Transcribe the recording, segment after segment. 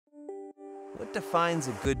what defines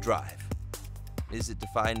a good drive? Is it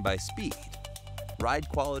defined by speed, ride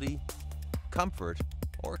quality, comfort,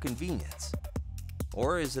 or convenience?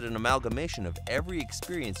 Or is it an amalgamation of every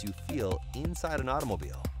experience you feel inside an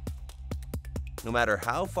automobile? No matter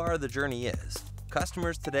how far the journey is,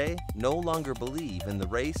 customers today no longer believe in the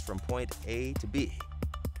race from point A to B.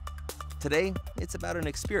 Today, it's about an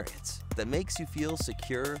experience that makes you feel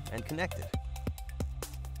secure and connected.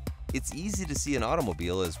 It's easy to see an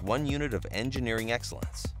automobile as one unit of engineering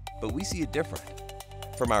excellence, but we see it different.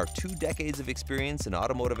 From our 2 decades of experience in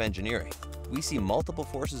automotive engineering, we see multiple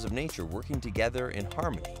forces of nature working together in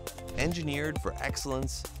harmony, engineered for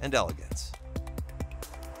excellence and elegance.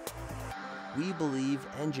 We believe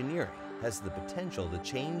engineering has the potential to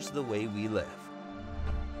change the way we live.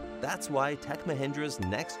 That's why Tech Mahindra's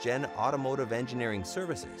next-gen automotive engineering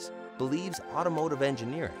services believes automotive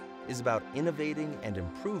engineering is about innovating and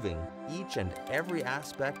improving each and every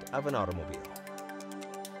aspect of an automobile.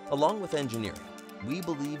 Along with engineering, we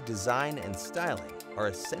believe design and styling are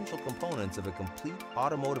essential components of a complete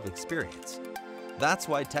automotive experience. That's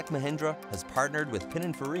why Tech Mahindra has partnered with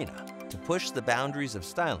Pininfarina to push the boundaries of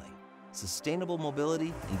styling, sustainable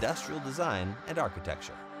mobility, industrial design, and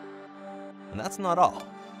architecture. And that's not all.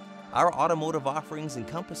 Our automotive offerings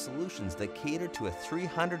encompass solutions that cater to a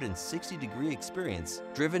 360-degree experience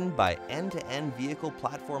driven by end-to-end vehicle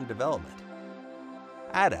platform development.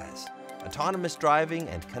 ADAS, autonomous driving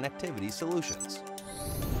and connectivity solutions.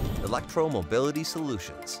 Electromobility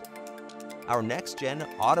solutions. Our next-gen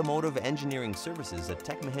automotive engineering services at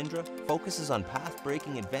Tech Mahindra focuses on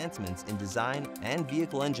path-breaking advancements in design and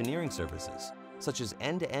vehicle engineering services, such as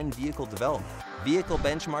end-to-end vehicle development, vehicle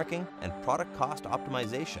benchmarking, and product cost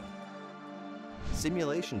optimization.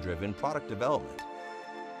 Simulation-driven product development.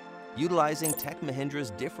 Utilizing Tech Mahindra's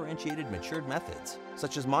differentiated matured methods,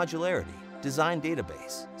 such as modularity, design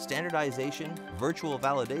database, standardization, virtual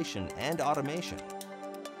validation, and automation.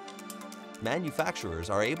 Manufacturers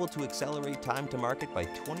are able to accelerate time to market by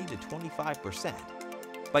 20 to 25%.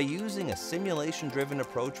 By using a simulation-driven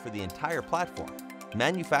approach for the entire platform,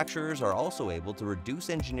 manufacturers are also able to reduce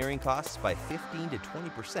engineering costs by 15 to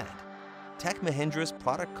 20%. Tech Mahindra's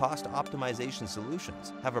product cost optimization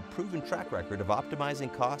solutions have a proven track record of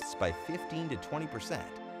optimizing costs by 15 to 20%,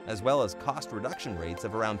 as well as cost reduction rates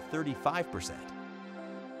of around 35%.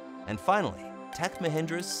 And finally, Tech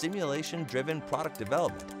Mahindra's simulation-driven product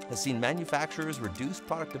development has seen manufacturers reduce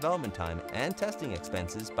product development time and testing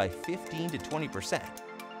expenses by 15 to 20%.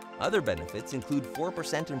 Other benefits include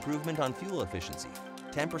 4% improvement on fuel efficiency,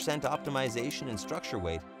 10% optimization in structure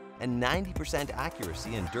weight, and 90%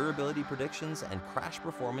 accuracy in durability predictions and crash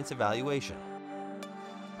performance evaluation.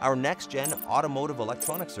 Our next-gen automotive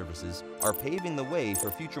electronic services are paving the way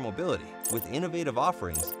for future mobility with innovative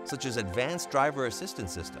offerings such as Advanced Driver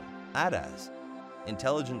Assistance System, ADAS,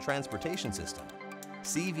 Intelligent Transportation System,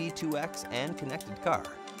 CV2X and Connected Car,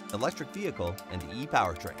 Electric Vehicle, and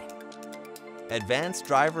e-Powertrain. Advanced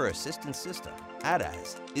Driver Assistance System,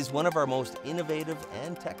 ADAS, is one of our most innovative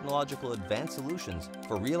and technological advanced solutions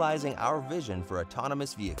for realizing our vision for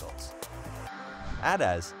autonomous vehicles.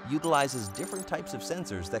 ADAS utilizes different types of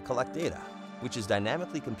sensors that collect data, which is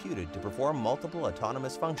dynamically computed to perform multiple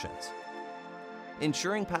autonomous functions.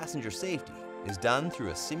 Ensuring passenger safety is done through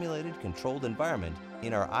a simulated controlled environment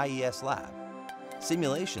in our IES lab.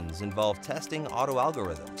 Simulations involve testing auto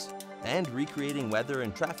algorithms and recreating weather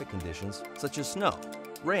and traffic conditions such as snow,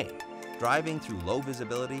 rain, driving through low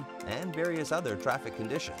visibility, and various other traffic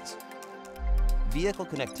conditions. Vehicle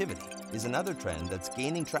connectivity is another trend that's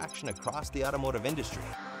gaining traction across the automotive industry.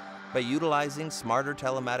 By utilizing smarter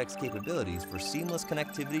telematics capabilities for seamless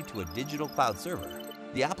connectivity to a digital cloud server,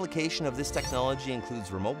 the application of this technology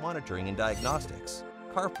includes remote monitoring and diagnostics,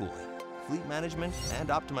 carpooling, fleet management, and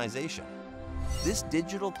optimization. This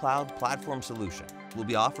digital cloud platform solution will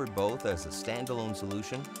be offered both as a standalone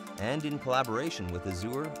solution and in collaboration with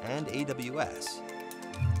Azure and AWS.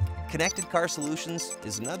 Connected Car Solutions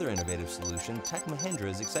is another innovative solution Tech Mahindra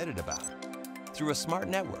is excited about. Through a smart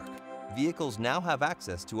network, vehicles now have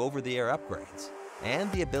access to over-the-air upgrades and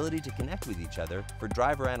the ability to connect with each other for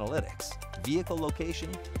driver analytics, vehicle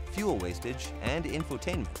location, fuel wastage, and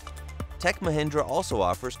infotainment. Tech Mahindra also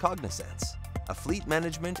offers Cognisense, a fleet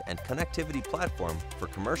management and connectivity platform for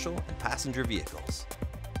commercial and passenger vehicles.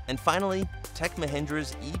 And finally, Tech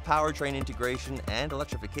Mahindra's e-Powertrain integration and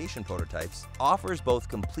electrification prototypes offers both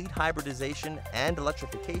complete hybridization and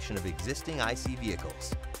electrification of existing IC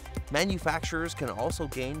vehicles. Manufacturers can also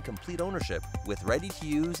gain complete ownership with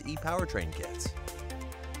ready-to-use e-Powertrain kits.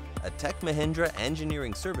 At Tech Mahindra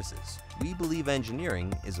Engineering Services, we believe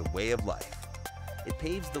engineering is a way of life. It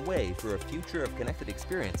paves the way for a future of connected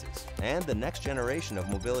experiences and the next generation of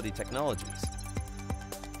mobility technologies.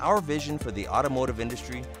 Our vision for the automotive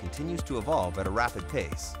industry continues to evolve at a rapid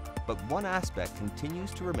pace, but one aspect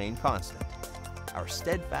continues to remain constant: our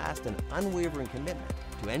steadfast and unwavering commitment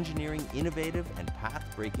to engineering innovative and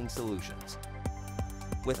path-breaking solutions.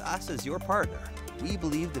 With us as your partner, we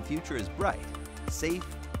believe the future is bright, safe,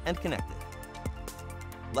 and connected.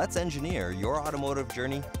 Let's engineer your automotive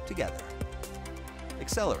journey together.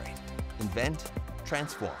 Accelerate, invent,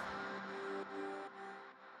 transform.